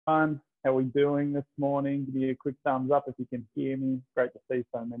How are we doing this morning? Give me a quick thumbs up if you can hear me. Great to see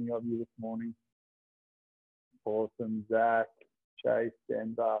so many of you this morning. Awesome. Zach, Chase,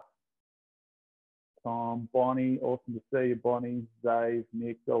 Denver, Tom, Bonnie. Awesome to see you, Bonnie, Zave,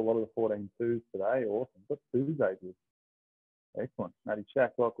 Nick. Got a lot of the 14-2s today. Awesome. Got 2 Zaves. Excellent. Matty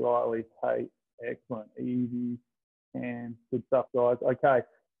Shacklock, Riley, Tate. Excellent. Evie, and good stuff, guys. Okay.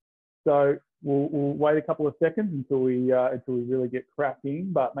 So we'll wait a couple of seconds until we really get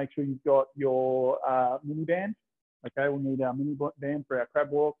cracking, but make sure you've got your mini band. Okay, we'll need our mini band for our crab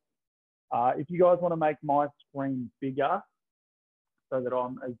walk. If you guys want to make my screen bigger so that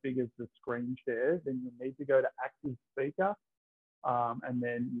I'm as big as the screen share, then you need to go to active speaker, and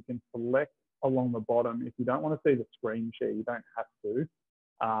then you can select along the bottom. If you don't want to see the screen share, you don't have to.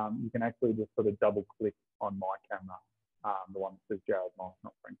 You can actually just sort of double click on my camera. The one that says Jared Moss,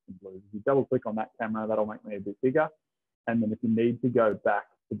 not Frankston Blues. If you double click on that camera, that'll make me a bit bigger. And then if you need to go back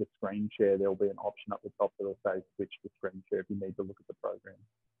to the screen share, there'll be an option up the top that'll say switch to screen share if you need to look at the program.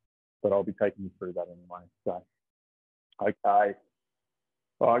 But I'll be taking you through that anyway. So, okay.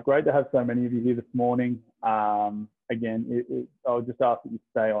 All right, great to have so many of you here this morning. Again, I'll just ask that you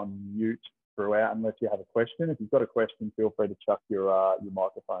stay on mute throughout unless you have a question. If you've got a question, feel free to chuck your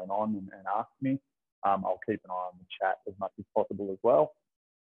microphone on and ask me. I'll keep an eye on the chat as much as possible as well.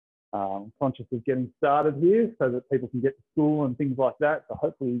 Conscious of getting started here so that people can get to school and things like that. So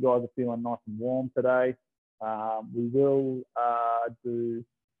hopefully you guys are feeling nice and warm today. We'll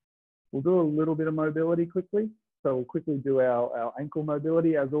do a little bit of mobility quickly. So we'll quickly do our ankle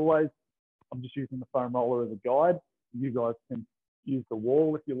mobility. As always, I'm just using the foam roller as a guide. You guys can use the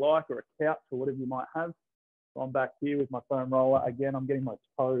wall if you like, or a couch or whatever you might have. So I'm back here with my foam roller. Again, I'm getting my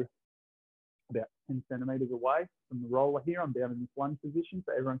toe about 10 centimeters away from the roller here. I'm down in this one position.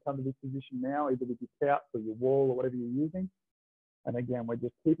 So everyone come to this position now, either with your couch or your wall or whatever you're using. And again, we're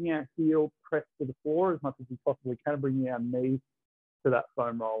just keeping our heel pressed to the floor as much as we possibly can, bringing our knee to that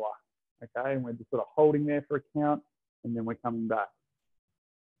foam roller. Okay, and we're just sort of holding there for a count, and then we're coming back.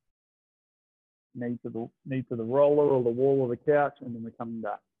 Knee to the roller or the wall or the couch, and then we're coming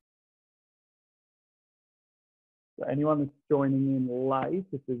back. So anyone that's joining in late,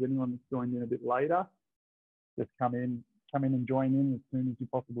 if there's anyone that's joined in a bit later, just come in and join in as soon as you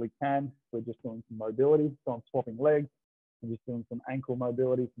possibly can. We're just doing some mobility. So I'm swapping legs. I'm just doing some ankle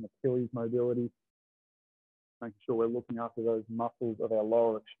mobility, some Achilles mobility, making sure we're looking after those muscles of our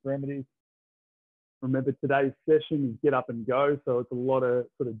lower extremities. Remember, today's session is get up and go. So it's a lot of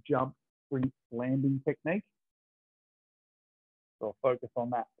sort of jump, sprint, landing technique. So I'll focus on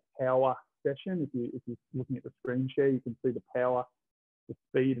that power session. If you're looking at the screen share, you can see the power, the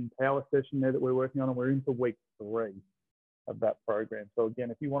speed and power session there that we're working on, and we're into week 3 of that program. So again,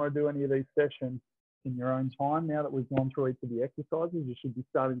 if you want to do any of these sessions in your own time, now that we've gone through each of the exercises, you should be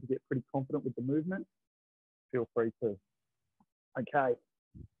starting to get pretty confident with the movement. Feel free to. Okay.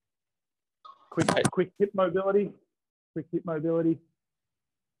 Quick hip mobility. Quick hip mobility.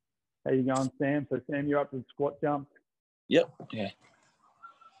 How you going, Sam? So Sam, you're up to the squat jump. Yep. Yeah.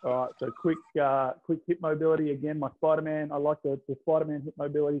 All right, so quick hip mobility. Again, my Spider-Man, I like the Spider-Man hip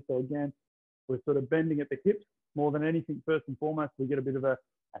mobility. So again, we're sort of bending at the hips more than anything. First and foremost, we get a bit of a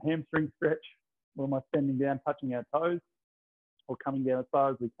hamstring stretch. We're almost bending down, touching our toes, or coming down as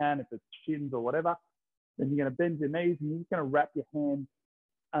far as we can if it's shins or whatever. Then you're going to bend your knees and you're just going to wrap your hand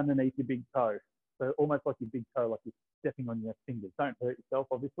underneath your big toe. So almost like your big toe, like you're stepping on your fingers. Don't hurt yourself,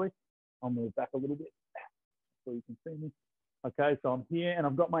 obviously. I'll move back a little bit so you can see me. Okay, so I'm here and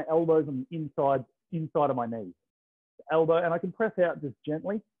I've got my elbows on the inside of my knees. The elbow, and I can press out just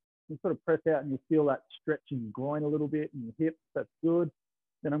gently. You sort of press out and you feel that stretch in your groin a little bit and your hips. That's good.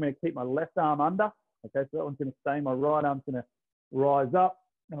 Then I'm going to keep my left arm under. Okay, so that one's going to stay. My right arm's going to rise up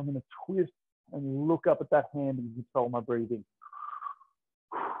and I'm going to twist and look up at that hand and control my breathing.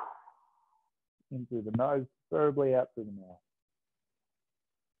 In through the nose, preferably out through the mouth.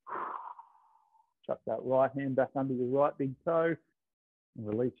 Chuck that right hand back under your right big toe and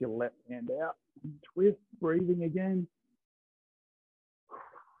release your left hand out. And twist, breathing again.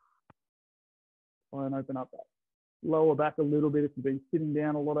 Try and open up that lower back a little bit if you've been sitting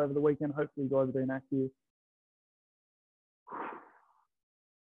down a lot over the weekend. Hopefully you guys have been active.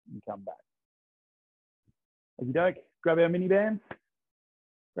 And come back. Okie doke, grab our mini bands.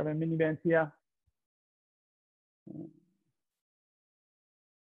 Grab our mini bands here.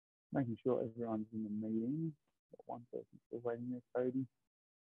 Making sure everyone's in the meeting. Got one person still waiting there, Cody.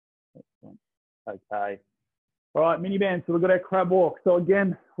 Excellent. Okay. All right, mini bands. So we've got our crab walk. So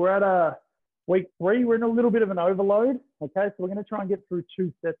again, we're at week 3. We're in a little bit of an overload. Okay, so we're going to try and get through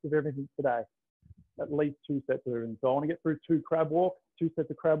 2 sets of everything today. at least 2 sets of everything. So I want to get through 2 crab walks, 2 sets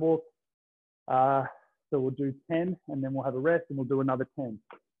of crab walks. So we'll do 10 and then we'll have a rest and we'll do another 10.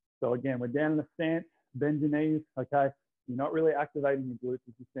 So again, we're down in the stance, bend your knees, okay? You're not really activating your glutes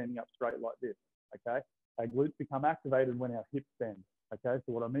if you're standing up straight like this, okay? Our glutes become activated when our hips bend, okay?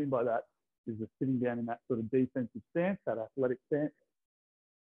 So what I mean by that is we're sitting down in that sort of defensive stance, that athletic stance,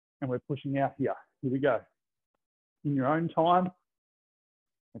 and we're pushing out here. Here we go. In your own time,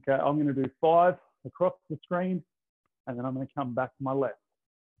 okay, I'm gonna do 5 across the screen, and then I'm gonna come back to my left.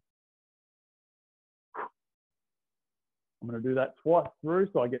 I'm going to do that twice through,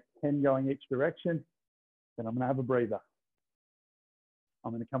 so I get 10 going each direction. Then I'm going to have a breather.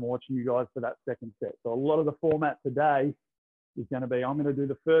 I'm going to come watching you guys for that second set. So a lot of the format today is going to be, I'm going to do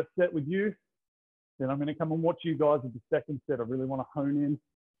the first set with you. Then I'm going to come and watch you guys with the second set. I really want to hone in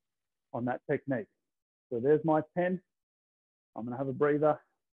on that technique. So there's my 10. I'm going to have a breather.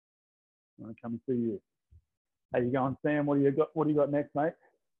 I'm going to come and see you. How you going, Sam? What do you got next, mate?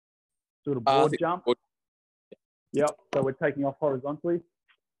 Sort of broad jump. Yep, so we're taking off horizontally.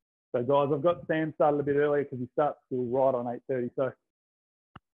 So guys, I've got Sam started a bit earlier because he starts still right on 8:30. So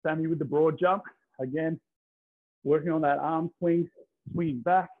Sammy with the broad jump, again, working on that arm swing, swinging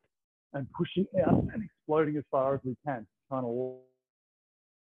back and pushing out and exploding as far as we can. Trying to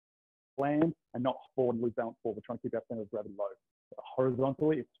land and not forward and lose balance forward. We're trying to keep our center of gravity low. So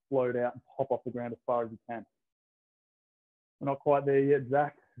horizontally, explode out and pop off the ground as far as you can. We're not quite there yet,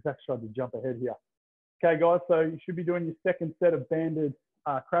 Zach. Zach's tried to jump ahead here. Okay, guys, so you should be doing your second set of banded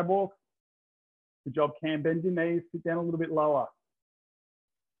crab walks. Good job, Cam. Bend your knees, sit down a little bit lower.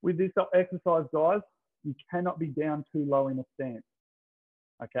 With this exercise, guys, you cannot be down too low in a stance,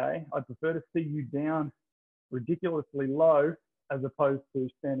 okay? I'd prefer to see you down ridiculously low as opposed to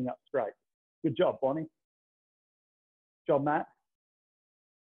standing up straight. Good job, Bonnie. Good job, Matt.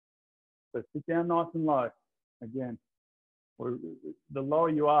 So sit down nice and low. Again, the lower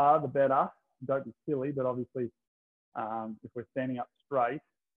you are, the better. Don't be silly, but obviously if we're standing up straight,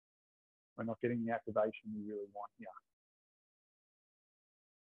 we're not getting the activation we really want here.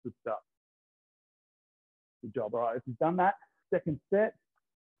 Good stuff. Good job. All right, if you've done that, second set,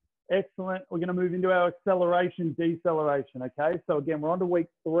 excellent. We're going to move into our acceleration, deceleration, okay? So again, we're on to week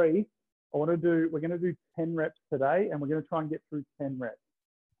 3. We're going to do 10 reps today, and we're going to try and get through 10 reps.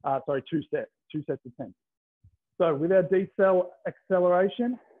 2 sets of 10. So with our decel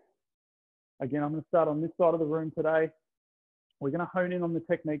acceleration, again, I'm going to start on this side of the room today. We're going to hone in on the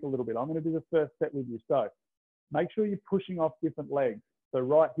technique a little bit. I'm going to do the first set with you. So make sure you're pushing off different legs. So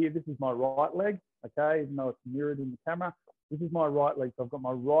right here, this is my right leg, okay? Even though it's mirrored in the camera, this is my right leg. So I've got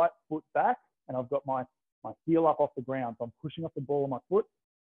my right foot back and I've got my heel up off the ground. So I'm pushing off the ball of my foot,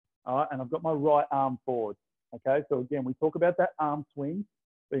 all right? And I've got my right arm forward, okay? So again, we talk about that arm swing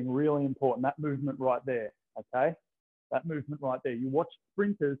being really important, that movement right there, okay? That movement right there. You watch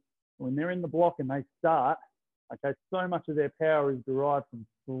sprinters, when they're in the block and they start, okay, so much of their power is derived from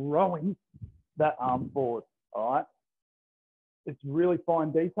throwing that arm forward, all right? It's really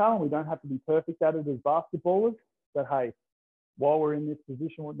fine detail, and we don't have to be perfect at it as basketballers, but hey, while we're in this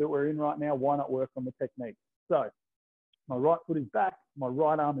position that we're in right now, why not work on the technique? So my right foot is back, my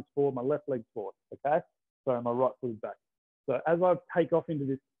right arm is forward, my left leg's forward, okay? So my right foot is back. So as I take off into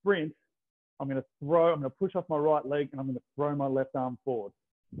this sprint, I'm going to push off my right leg and I'm going to throw my left arm forward.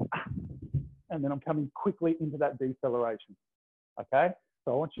 And then I'm coming quickly into that deceleration, okay?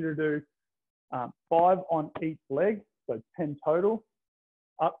 So I want you to do 5 on each leg, so 10 total.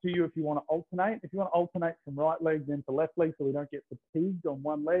 Up to you if you want to alternate. If you want to alternate from right leg then to left leg so we don't get fatigued on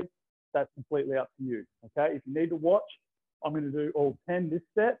one leg, that's completely up to you, okay? If you need to watch, I'm going to do all 10 this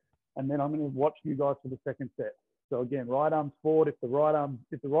set, and then I'm going to watch you guys for the second set. So again, right arm's forward. If the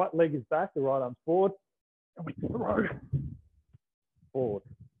right leg is back, the right arm's forward, and we throw forward.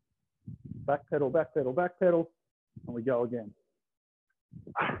 Back pedal, back pedal, back pedal, and we go again.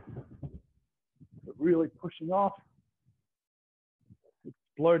 So really pushing off,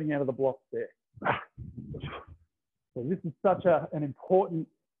 exploding out of the blocks there. So this is such an important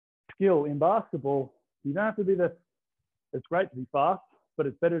skill in basketball. You don't have to be it's great to be fast, but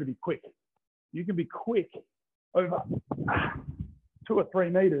it's better to be quick. You can be quick over 2 or 3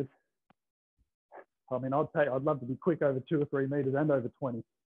 meters. I mean, I'd love to be quick over 2 or 3 meters and over 20.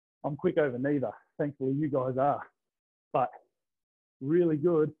 I'm quick over neither. Thankfully, you guys are. But really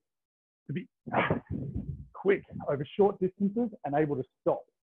good to be quick over short distances and able to stop.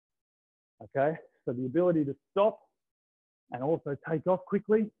 Okay? So the ability to stop and also take off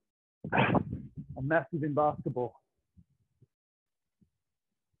quickly are massive in basketball.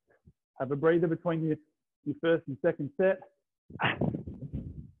 Have a breather between your first and second set.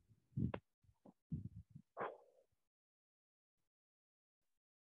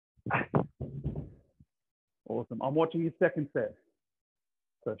 Awesome. I'm watching your second set.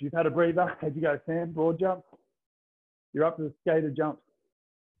 So if you've had a breather, as you go, Sam, broad jump. You're up to the skater jumps.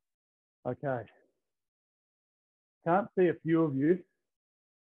 Okay. Can't see a few of you.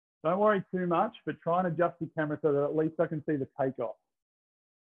 Don't worry too much, but try and adjust the camera so that at least I can see the takeoff.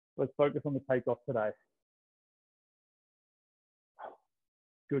 Let's focus on the takeoff today.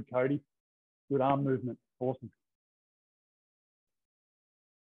 Good, Cody. Good arm movement. Awesome.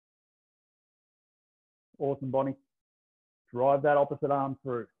 Awesome, Bonnie. Drive that opposite arm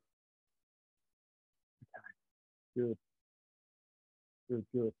through. Okay. Good. Good,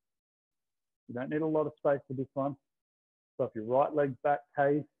 good. You don't need a lot of space for this one. So if your right leg's back,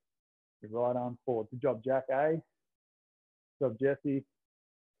 K, your right arm forward. Good job, Jack A. Good job, Jesse.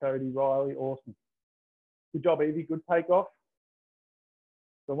 Cody, Riley, awesome. Good job, Evie. Good takeoff.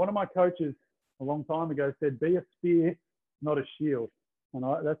 So one of my coaches a long time ago said, be a spear, not a shield. And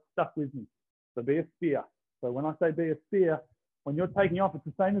that stuck with me. So be a spear. So when I say be a spear, when you're taking off, it's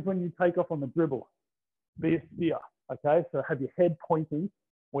the same as when you take off on the dribble. Be a spear, okay? So have your head pointing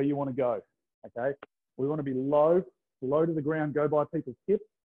where you want to go, okay? We want to be low to the ground, go by people's hips,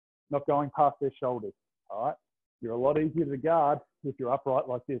 not going past their shoulders, all right? You're a lot easier to guard if you're upright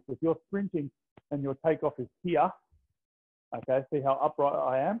like this. If you're sprinting and your takeoff is here, okay, see how upright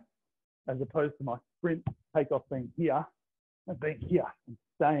I am, as opposed to my sprint takeoff being here and being here and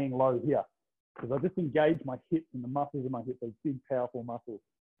staying low here. Because I just engage my hips and the muscles of my hips, those big, powerful muscles.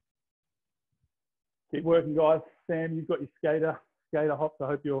 Keep working, guys. Sam, you've got your skater hops. I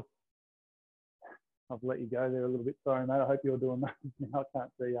hope you're, I've let you go there a little bit. Sorry, mate. I hope you're doing that. Now I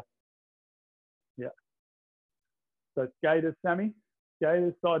can't see you. Yeah. So skaters, Sammy.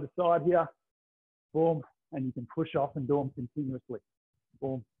 Skaters side to side here. Boom. And you can push off and do them continuously.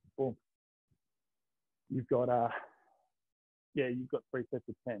 Boom, boom. You've got, you've got 3 sets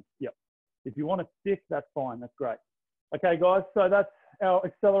of 10. Yep. If you want to stick, that's fine. That's great. Okay, guys. So that's our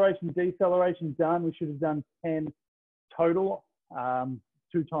acceleration, deceleration done. We should have done 10 total,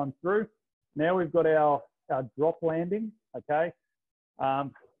 2 times through. Now we've got our drop landing. Okay.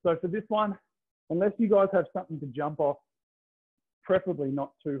 So for this one, unless you guys have something to jump off, preferably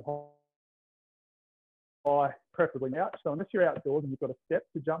not too high, preferably out. So unless you're outdoors and you've got a step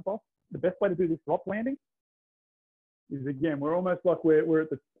to jump off, the best way to do this drop landing is, again, we're almost like we're at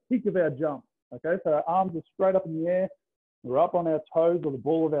the peak of our jump. Okay, so our arms are straight up in the air. We're up on our toes or the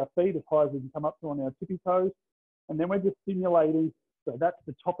ball of our feet as high as we can come up to on our tippy toes. And then we're just simulating. So that's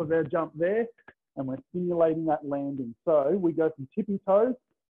the top of our jump there. And we're simulating that landing. So we go from tippy toes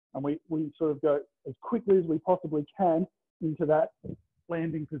and we sort of go as quickly as we possibly can into that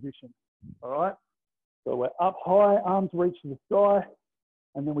landing position. All right. So we're up high, arms reach to the sky.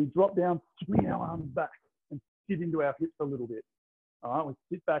 And then we drop down, swing our arms back and sit into our hips a little bit. All right. We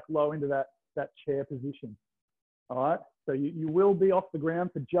sit back low into that chair position. All right. So you will be off the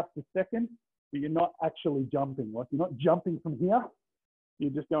ground for just a second, but you're not actually jumping. Like, you're not jumping from here. You're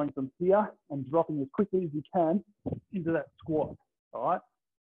just going from here and dropping as quickly as you can into that squat. All right.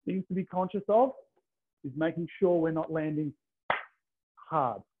 Things to be conscious of is making sure we're not landing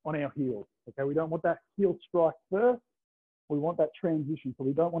hard on our heels. Okay. We don't want that heel strike first. We want that transition. So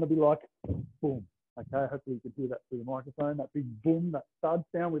we don't want to be like, boom. Okay. Hopefully you can hear that through the microphone. That big boom, that thud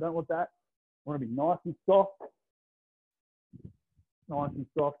sound. We don't want that. We want to be nice and soft. Nice and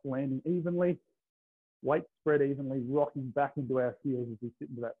soft, landing evenly, weight spread evenly, rocking back into our heels as we sit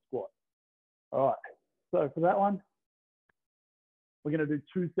into that squat. All right, so for that one, we're going to do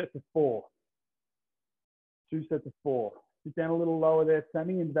 2 sets of 4. 2 sets of 4. Sit down a little lower there,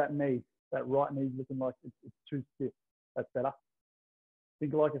 Sammy, into that knee. That right knee looking like it's too stiff. That's better.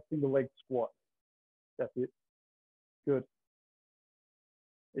 Think like a single leg squat. That's it. Good.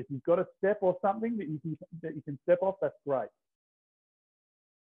 If you've got a step or something that you can step off, that's great.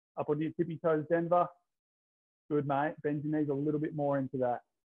 Up on your tippy toes, Denver. Good, mate. Bend your knees a little bit more into that.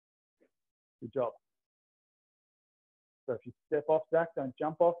 Good job. So if you step off, Zach, don't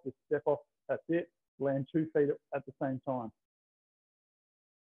jump off. Just step off. That's it. Land 2 feet at the same time.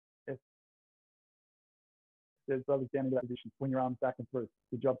 Yes. There's brothers down into that position. Swing your arms back and through.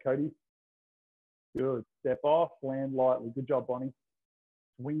 Good job, Cody. Good. Step off. Land lightly. Good job, Bonnie.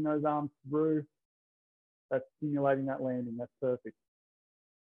 Swing those arms through. That's stimulating that landing. That's perfect.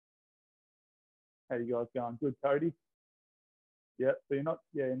 How you guys going? Good, Cody. Yeah, so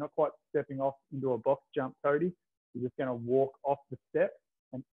you're not quite stepping off into a box jump, Cody. You're just going to walk off the step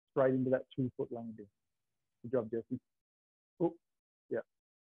and straight into that 2-foot landing. Good job, Jesse. Oh, yeah.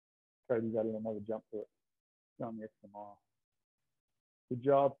 Cody's added another jump to it. Going the extra mile. Good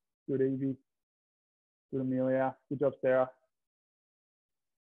job. Good, Evie. Good, Amelia. Good job, Sarah.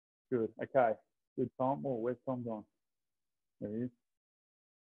 Good. Okay. Good, Tom. Oh, where's Tom gone? There he is.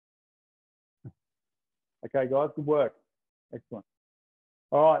 Okay, guys, good work. Excellent.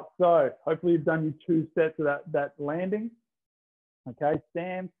 All right, so hopefully you've done your 2 sets of that landing. Okay,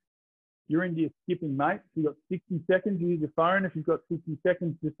 Sam, you're into your skipping, mate. So you've got 60 seconds. Use your phone. If you've got 60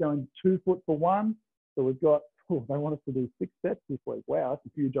 seconds, just going 2 foot for 1. So we've got, oh, they want us to do 6 sets this week. Wow, that's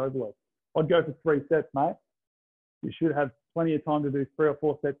a huge overload. I'd go for 3 sets, mate. You should have plenty of time to do 3 or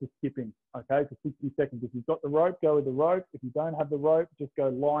 4 sets of skipping, okay, for 60 seconds. If you've got the rope, go with the rope. If you don't have the rope, just go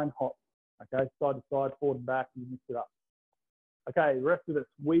line hop, okay, side to side, forward and back, and you mix it up. Okay, the rest of us,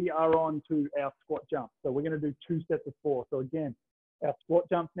 we are on to our squat jump. So we're going to do 2 sets of 4. So again, our squat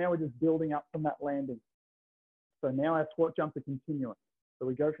jumps now, we're just building up from that landing. So now our squat jumps are continuing. So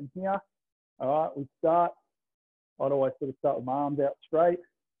we go from here. All right, we start. I'd always sort of start with my arms out straight.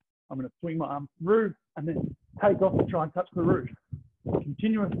 I'm going to swing my arms through and then take off and try and touch the roof.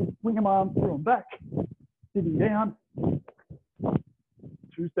 Continuously swinging my arms through and back, sitting down.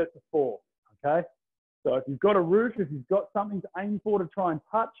 2 sets of 4, okay? So if you've got a roof, if you've got something to aim for to try and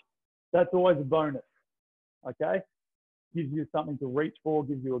touch, that's always a bonus, okay? Gives you something to reach for,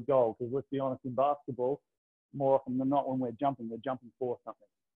 gives you a goal. Because let's be honest, in basketball, more often than not, when we're jumping for something,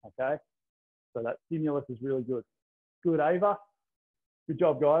 okay? So that stimulus is really good. Good, Ava. Good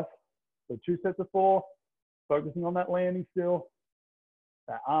job, guys. So 2 sets of 4, focusing on that landing still.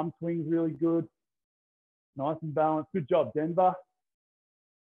 That arm swing's really good. Nice and balanced. Good job, Denver.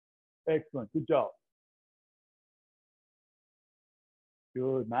 Excellent. Good job.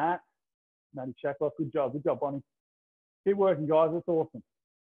 Good, Matt. Matty Shackloff. Good job. Good job, Bonnie. Keep working, guys. That's awesome.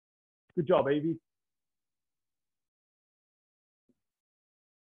 Good job, Evie.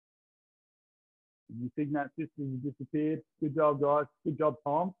 You think that system has disappeared. Good job, guys. Good job,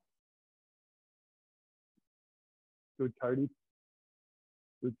 Tom. Good, Cody.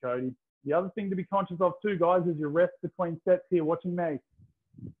 Good, Cody. The other thing to be conscious of too, guys, is your rest between sets here, watching me,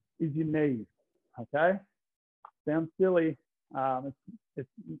 is your knees, okay? Sounds silly.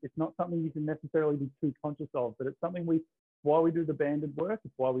 It's not something you can necessarily be too conscious of, but it's something why we do the banded work,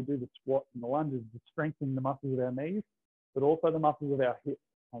 it's why we do the squats and the lunges, to strengthen the muscles of our knees, but also the muscles of our hips,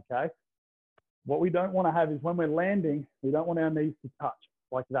 okay? What we don't want to have is when we're landing, we don't want our knees to touch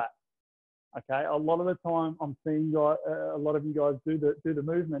like that, okay? A lot of the time I'm seeing a lot of you guys do the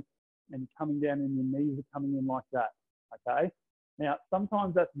movement and coming down and your knees are coming in like that, okay? Now,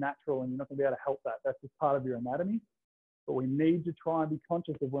 sometimes that's natural and you're not going to be able to help that. That's just part of your anatomy. But we need to try and be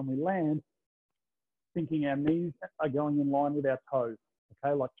conscious of when we land, thinking our knees are going in line with our toes,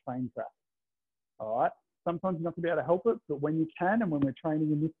 okay, like train tracks, all right? Sometimes you're not going to be able to help it, but when you can and when we're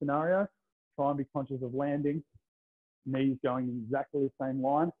training in this scenario, try and be conscious of landing, knees going in exactly the same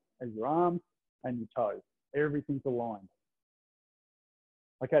line as your arms and your toes. Everything's aligned.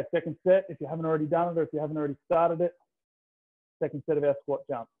 Okay, second set, if you haven't already done it or if you haven't already started it, second set of our squat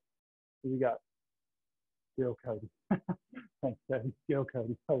jumps. Here we go. Girl Cody. Thanks, Cody. Girl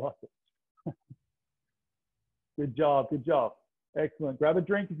Cody. I like it. Good job. Good job. Excellent. Grab a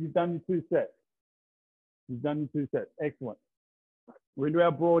drink if you've done your 2 sets. You've done your 2 sets. Excellent. We're into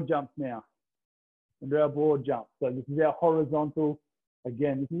our broad jumps now. Into our broad jumps. So this is our horizontal.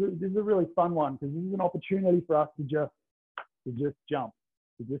 Again, this is a really fun one because this is an opportunity for us to just jump,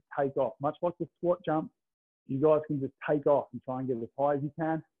 to just take off. Much like the squat jump, you guys can just take off and try and get as high as you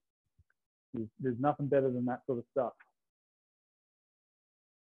can. There's nothing better than that sort of stuff.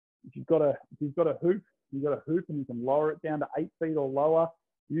 If you've got a hoop, and you can lower it down to 8 feet or lower,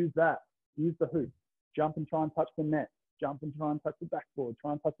 use that. Use the hoop. Jump and try and touch the net. Jump and try and touch the backboard.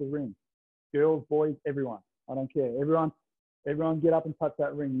 Try and touch the ring. Girls, boys, everyone. I don't care. Everyone get up and touch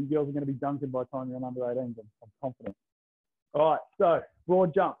that ring. You girls are going to be dunking by the time you're on under 18s. I'm confident. All right, so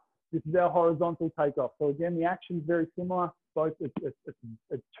broad jump. This is our horizontal takeoff. So again, the action's very similar. Both it's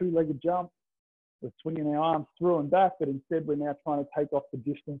a 2-legged jump. We're swinging our arms through and back, but instead we're now trying to take off the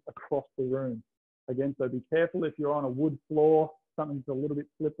distance across the room. Again, so be careful if you're on a wood floor, something's a little bit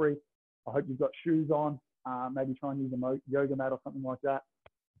slippery. I hope you've got shoes on. Maybe try and use a yoga mat or something like that.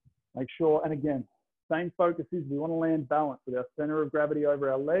 Make sure, and again, same focus is we want to land balanced with our center of gravity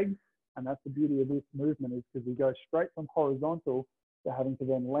over our legs. And that's the beauty of this movement is because we go straight from horizontal to having to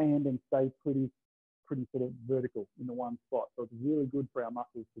then land and stay pretty sort of vertical in the one spot. So it's really good for our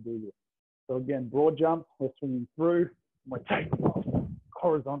muscles to do this. So again, broad jump, we're swinging through, and we're taking off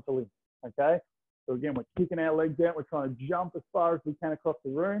horizontally, okay? So again, we're kicking our legs out. We're trying to jump as far as we can across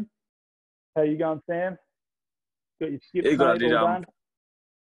the room. How you going, Sam? Got your skips, mate, all done?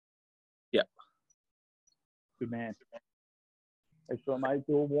 Yeah. Good man. Excellent, mate.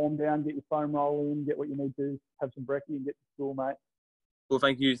 Do a warm down, get your foam roll in, get what you need to, have some brekkie and get to school, mate. Well,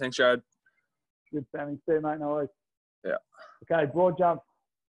 thank you. Thanks, Jared. Good, Sammy. See you, mate. No worries. Yeah. Okay, broad jump.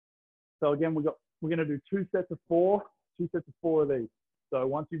 So again, we're going to do 2 sets of 4, 2 sets of 4 of these. So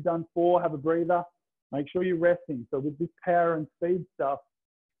once you've done 4, have a breather. Make sure you're resting. So with this power and speed stuff,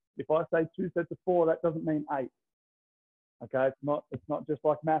 if I say 2 sets of 4, that doesn't mean 8. Okay, it's not just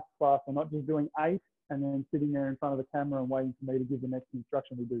like maths class. I'm not just doing 8 and then sitting there in front of the camera and waiting for me to give the next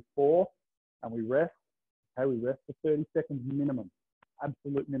instruction. We do 4 and we rest. Okay, we rest for 30 seconds minimum,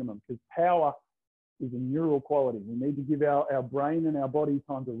 absolute minimum, because power is a neural quality. We need to give our brain and our body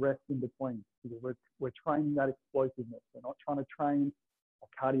time to rest in between, because we're training that explosiveness. We're not trying to train a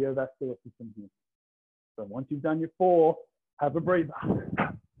cardiovascular system here. So once you've done your 4, have a breather.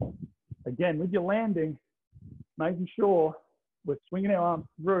 Again, with your landing, making sure we're swinging our arms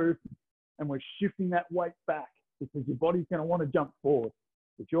through and we're shifting that weight back, because your body's going to want to jump forward.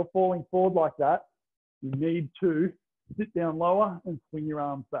 If you're falling forward like that, you need to sit down lower and swing your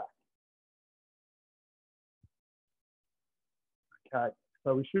arms back. Okay,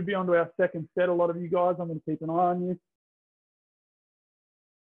 so we should be on to our second set. A lot of you guys, I'm going to keep an eye on you.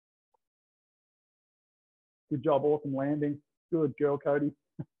 Good job, awesome landing. Good girl, Cody.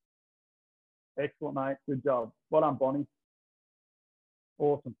 Excellent, mate. Good job. Well done, Bonnie.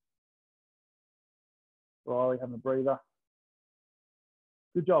 Awesome. Riley, having a breather.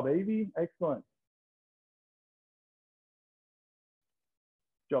 Good job, Evie. Excellent.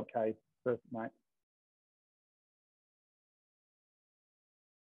 Good job, Kate. Perfect, mate.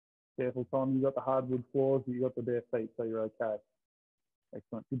 Careful, Tom. You got the hardwood floors, but you got the bare feet, so you're okay.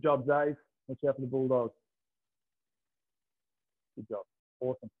 Excellent. Good job, Dave. Watch out for the Bulldogs. Good job.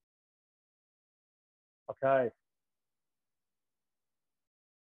 Awesome. Okay.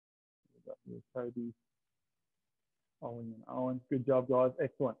 Toby, Owen and Owen. Good job, guys.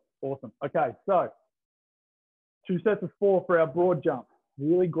 Excellent. Awesome. Okay, so 2 sets of 4 for our broad jump.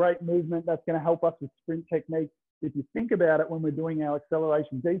 Really great movement. That's going to help us with sprint technique. If you think about it when we're doing our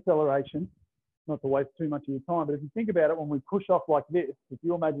acceleration, deceleration, not to waste too much of your time, but if you think about it, when we push off like this, if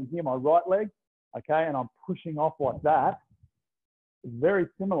you imagine here my right leg, okay, and I'm pushing off like that, it's very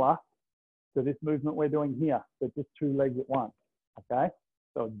similar to this movement we're doing here, but just 2 legs at once, okay?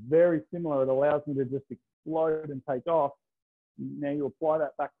 So it's very similar. It allows me to just explode and take off. Now you apply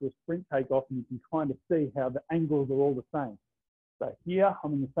that back to a sprint takeoff and you can kind of see how the angles are all the same. So here,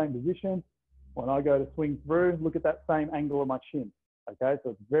 I'm in the same position. When I go to swing through, look at that same angle of my shin. Okay,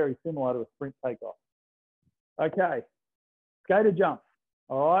 so it's very similar to a sprint takeoff. Okay, skater jump.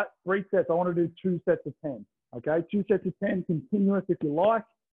 All right, 3 sets. I want to do 2 sets of 10. Okay, 2 sets of 10 continuous if you like.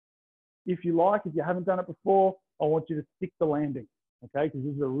 If you haven't done it before, I want you to stick the landing. Okay, because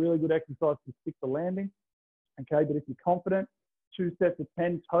this is a really good exercise to stick the landing. Okay, but if you're confident, 2 sets of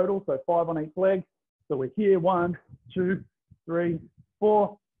 10 total, so 5 on each leg. So we're here, 1, 2, 3,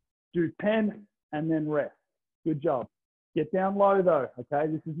 4, do 10, and then rest. Good job. Get down low though,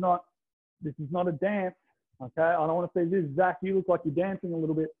 okay? This is not a dance, okay? I don't want to say this, Zach, you look like you're dancing a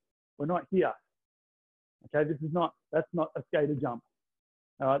little bit. We're not here, okay? That's not a skater jump.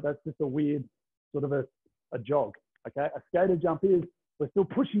 All right, that's just a weird sort of a jog, okay? A skater jump is, we're still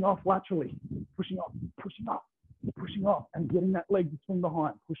pushing off laterally, pushing off, and getting that leg to swing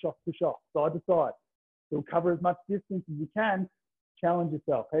behind, push off, side to side. It'll cover as much distance as you can. Challenge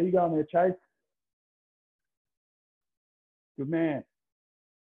yourself. How you going there, Chase? Good man.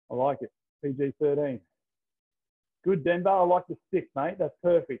 I like it. PG-13. Good, Denver. I like the stick, mate. That's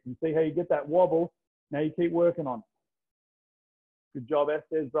perfect. And see how you get that wobble. Now you keep working on it. Good job,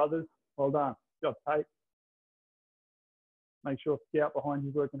 Estes brothers. Well done. Good job, Tate. Make sure Scout behind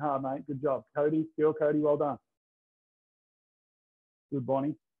you's working hard, mate. Good job. Cody, girl Cody, well done. Good,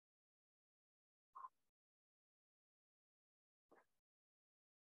 Bonnie.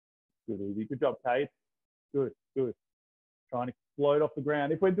 Good, Evie. Good job, Kate. Good, good. Trying to explode off the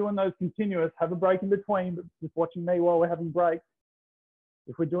ground. If we're doing those continuous, have a break in between, but just watching me while we're having breaks.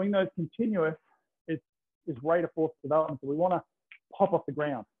 If we're doing those continuous, it's rate of force development. So we want to pop off the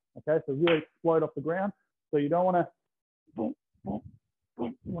ground. Okay, so really explode off the ground. So you don't want to boom, boom,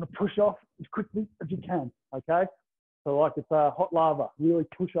 boom. You want to push off as quickly as you can. Okay, so like it's hot lava. Really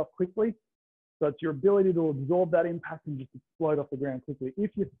push off quickly. So it's your ability to absorb that impact and just explode off the ground quickly.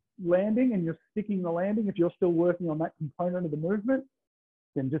 If you're landing and you're sticking the landing, if you're still working on that component of the movement,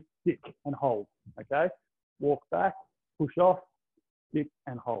 then just stick and hold, okay? Walk back, push off, stick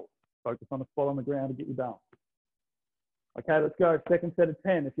and hold. Focus on the spot on the ground to get you balance. Okay, let's go. Second set of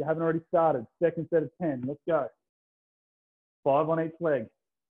 10. If you haven't already started, second set of 10. Let's go. 5 on each leg.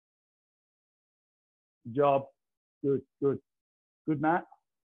 Good job. Good, good. Good, Matt.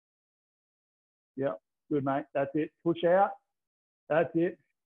 Yep, good, mate. That's it. Push out. That's it.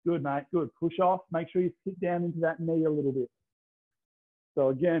 Good, mate. Good. Push off. Make sure you sit down into that knee a little bit. So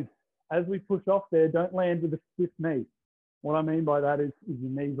again, as we push off there, don't land with a stiff knee. What I mean by that is your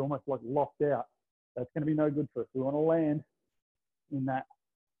knee's almost like locked out. That's going to be no good for us. We want to land in that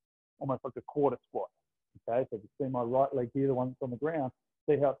almost like a quarter squat. Okay, so if you see my right leg here, the one that's on the ground,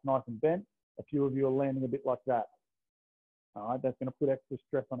 see how it's nice and bent? A few of you are landing a bit like that. All right, that's going to put extra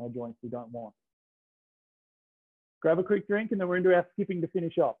stress on our joints we don't want. Grab a quick drink and then we're into our skipping to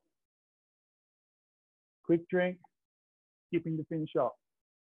finish off. Quick drink, skipping to finish off.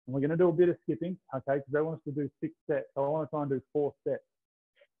 And we're going to do a bit of skipping, okay, because they want us to do 6 sets. So I want to try and do 4 sets.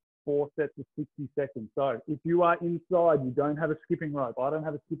 4 sets of 60 seconds. So if you are inside, you don't have a skipping rope. I don't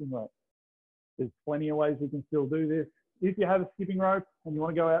have a skipping rope. There's plenty of ways we can still do this. If you have a skipping rope and you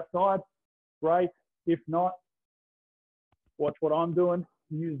want to go outside, great. If not, watch what I'm doing.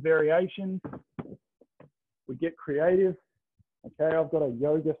 Use variations. We get creative. Okay, I've got a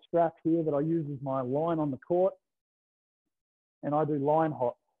yoga strap here that I use as my line on the court. And I do line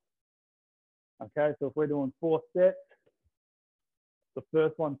hops. Okay, so if we're doing 4 sets, the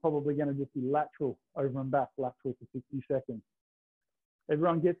first one's probably going to just be lateral, over and back, lateral for 60 seconds.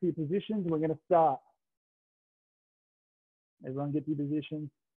 Everyone get to your positions. We're going to start. Everyone get to your positions.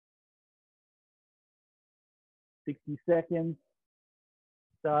 60 seconds.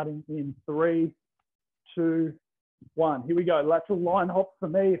 Starting in 3, 2, 1. Here we go. Lateral line hops for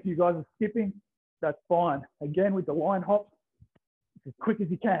me. If you guys are skipping, that's fine. Again, with the line hops, as quick as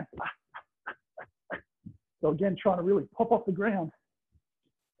you can. So again, trying to really pop off the ground.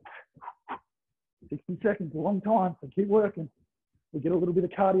 60 seconds, a long time, so keep working. We get a little bit of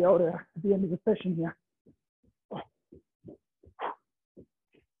cardio at the end of the session here.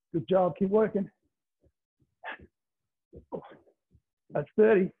 Good job, keep working. That's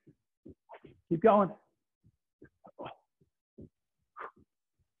 30. Keep going.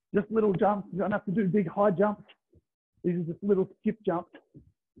 Just little jumps, you don't have to do big high jumps. These are just little skip jumps.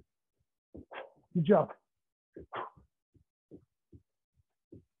 Good job.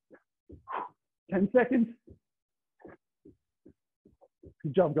 10 seconds.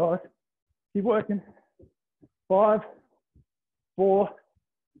 Good job, guys. Keep working. 5, 4,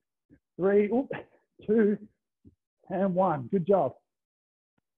 3, 2, and 1. Good job.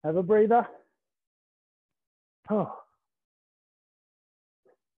 Have a breather. Oh.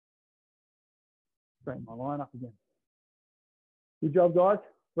 Straighten my line up again. Good job, guys.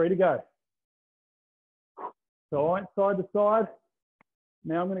 Free to go. So I went side to side.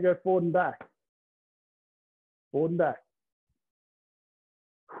 Now I'm going to go forward and back. Forward and back.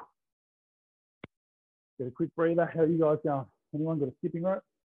 Get a quick breather. How are you guys going? Anyone got a skipping rope?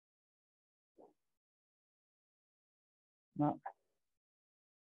 No.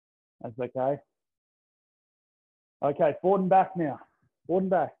 That's okay. Okay, forward and back now. Forward and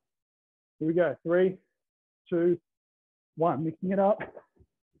back. Here we go. 3, 2, 1. Mixing it up.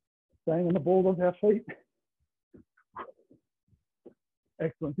 Staying on the balls of our feet.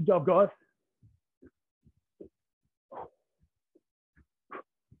 Excellent. Good job, guys.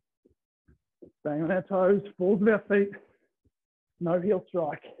 Staying on our toes, balls of our feet. No heel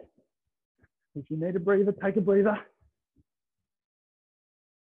strike. If you need a breather, take a breather.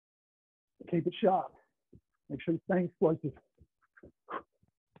 Keep it sharp. Make sure you're staying explosive.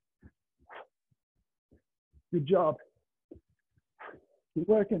 Good job. Keep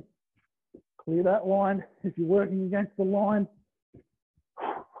working. Clear that line. If you're working against the line,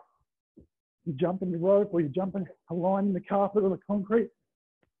 you're jumping the rope or you're jumping a line in the carpet or the concrete.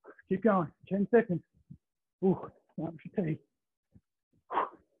 Keep going. 10 seconds. Ooh, starting fatigue.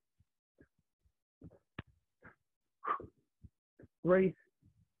 Three,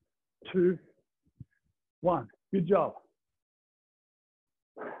 2, 1. Good job.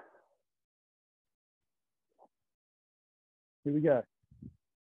 Here we go.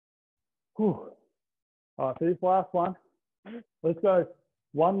 Whew. All right, for this last one, let's go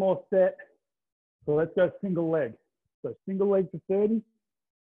one more set. So let's go single leg. So single leg for 30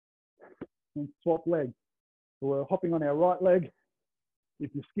 and swap legs. So we're hopping on our right leg.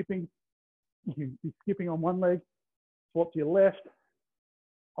 If you're skipping, you can be skipping on one leg, swap to your left.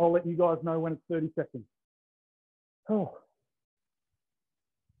 I'll let you guys know when it's 30 seconds. Oh,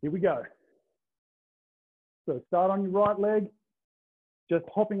 here we go. So start on your right leg, just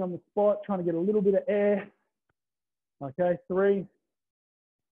hopping on the spot, trying to get a little bit of air. Okay, 3,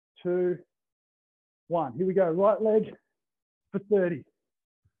 2, 1. Here we go, right leg for 30.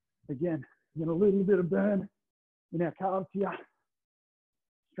 Again, get a little bit of burn in our calves here,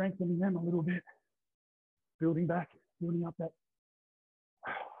 strengthening them a little bit, building back, building up that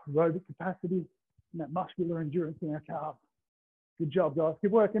aerobic capacity and that muscular endurance in our calves. Good job, guys.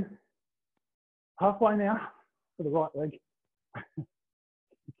 Keep working. Halfway now for the right leg.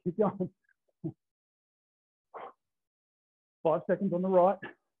 Keep going. 5 seconds on the right.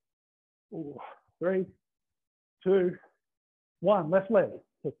 Ooh, 3, 2, 1. Left leg.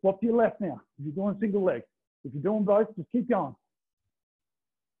 So swap to your left now. If you're doing single leg. If you're doing both, just keep going.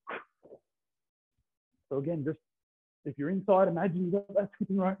 So again, just if you're inside, imagine you've got that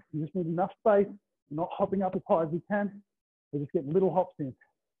skipping rope. You just need enough space. You're not hopping up as high as you can. We're just getting little hops in.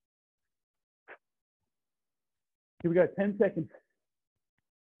 Here we go, 10 seconds.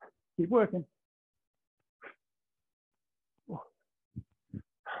 Keep working.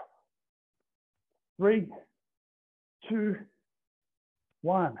 3, 2,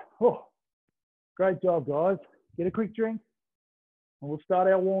 1. Oh, great job, guys. Get a quick drink and we'll start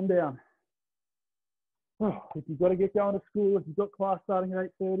our warm down. Oh, if you've got to get going to school, if you've got class starting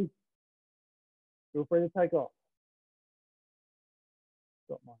at 8:30, feel free to take off.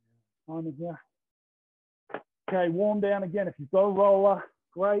 Got my timer here. Okay, warm down again. If you've got a roller,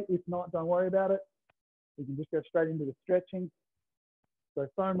 great. If not, don't worry about it. We can just go straight into the stretching. So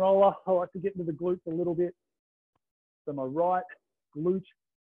foam roller, I like to get into the glutes a little bit. So my right glute,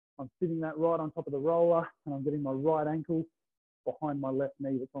 I'm sitting that right on top of the roller and I'm getting my right ankle behind my left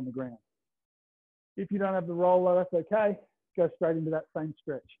knee that's on the ground. If you don't have the roller, that's okay. Go straight into that same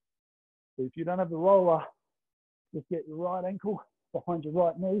stretch. So if you don't have the roller, just get your right ankle behind your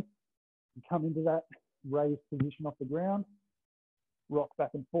right knee and come into that raised position off the ground. Rock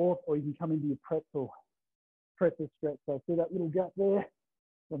back and forth, or you can come into your pretzel stretch. So see that little gap there?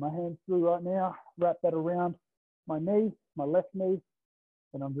 So my hand's through right now. Wrap that around my knee, my left knee,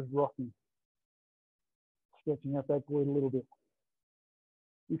 and I'm just rocking. Stretching out that glute a little bit.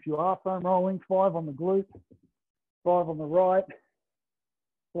 If you are foam rolling, 5 on the glute, 5 on the right,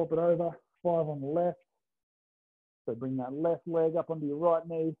 swap it over, 5 on the left. So bring that left leg up onto your right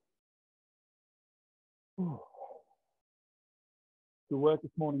knee. Good work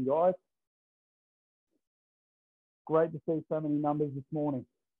this morning, guys. Great to see so many numbers this morning.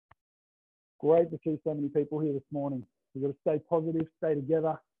 Great to see so many people here this morning. We've got to stay positive, stay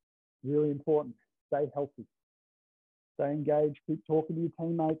together. Really important. Stay healthy. Stay engaged. Keep talking to your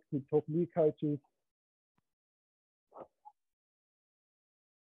teammates. Keep talking to your coaches.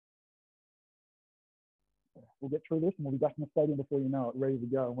 We'll get through this and we'll be back in the stadium before you know it, ready to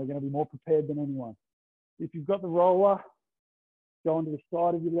go. And we're going to be more prepared than anyone. If you've got the roller, go onto the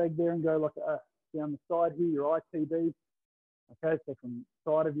side of your leg there and go like down the side here, your ITB. Okay, so from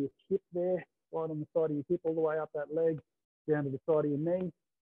the side of your hip there, right on the side of your hip, all the way up that leg, down to the side of your knee.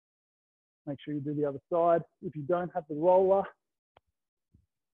 Make sure you do the other side. If you don't have the roller,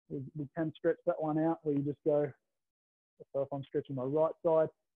 we can stretch that one out where you just go, so if I'm stretching my right side,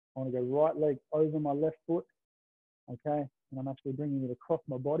 I want to go right leg over my left foot, okay? And I'm actually bringing it across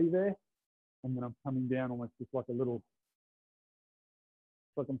my body there, and then I'm coming down almost just like a little,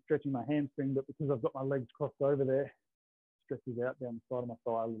 it's like I'm stretching my hamstring, but because I've got my legs crossed over there, stretches out down the side of my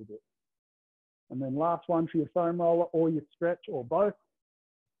thigh a little bit. And then last one for your foam roller or your stretch or both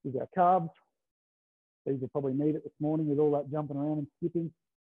is our calves. These will probably need it this morning with all that jumping around and skipping.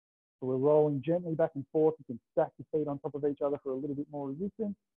 So we're rolling gently back and forth. You can stack your feet on top of each other for a little bit more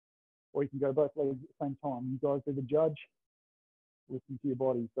resistance, or you can go both legs at the same time. You guys be the judge. Listen to your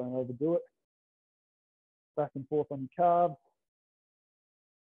bodies, don't overdo it. Back and forth on your calves.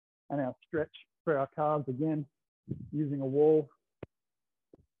 And our stretch for our calves, again, using a wall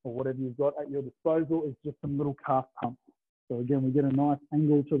or whatever you've got at your disposal, is just some little calf pumps. So again, we get a nice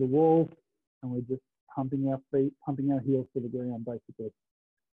angle to the wall and we're just pumping our feet, pumping our heels to the ground, basically.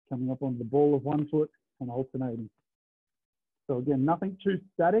 Coming up onto the ball of one foot and alternating. So again, nothing too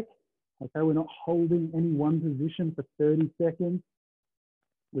static. Okay, we're not holding any one position for 30 seconds.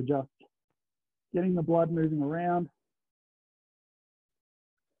 We're just getting the blood moving around,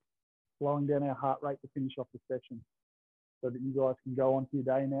 slowing down our heart rate to finish off the session so that you guys can go on to your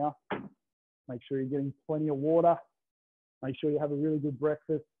day now. Make sure you're getting plenty of water. Make sure you have a really good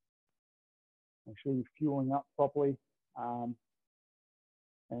breakfast. Make sure you're fueling up properly. And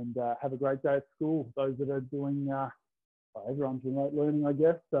have a great day at school. Those that are doing, everyone's remote learning, I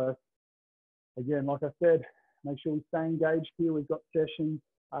guess. So again, like I said, make sure we stay engaged here. We've got sessions.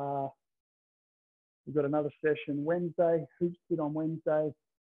 We've got another session Wednesday, Hoops Fit on Wednesday.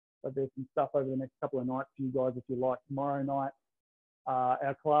 But there's some stuff over the next couple of nights for you guys if you like. Tomorrow night,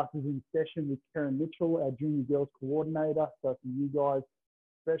 our class is in session with Karen Mitchell, our junior girls coordinator. So for you guys,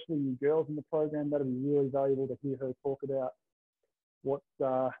 especially you girls in the program, that'll be really valuable to hear her talk about what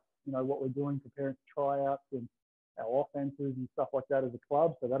we're doing, preparing for tryouts and our offenses and stuff like that as a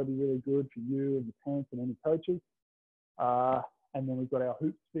club. So that'll be really good for you and your parents and any coaches. And then we've got our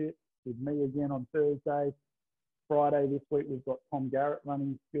hoops fit with me again on Thursday. Friday this week, we've got Tom Garrett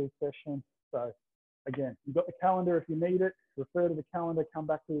running skills session. So again, you've got the calendar if you need it. Refer to the calendar, come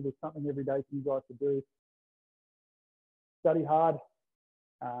back to it. There's something every day for you guys to do. Study hard,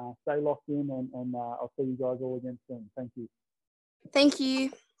 stay locked in, and I'll see you guys all again soon. Thank you. Thank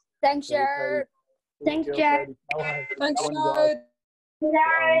you. Thanks, Jared. Thanks, Jared. Thanks, Jared.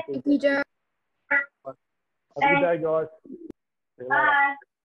 Thank you, Jared. Have a good day, guys. See you later.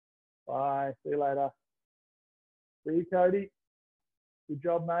 Bye. See you later. See you, Cody. Good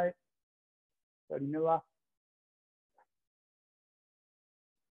job, mate. Cody Miller.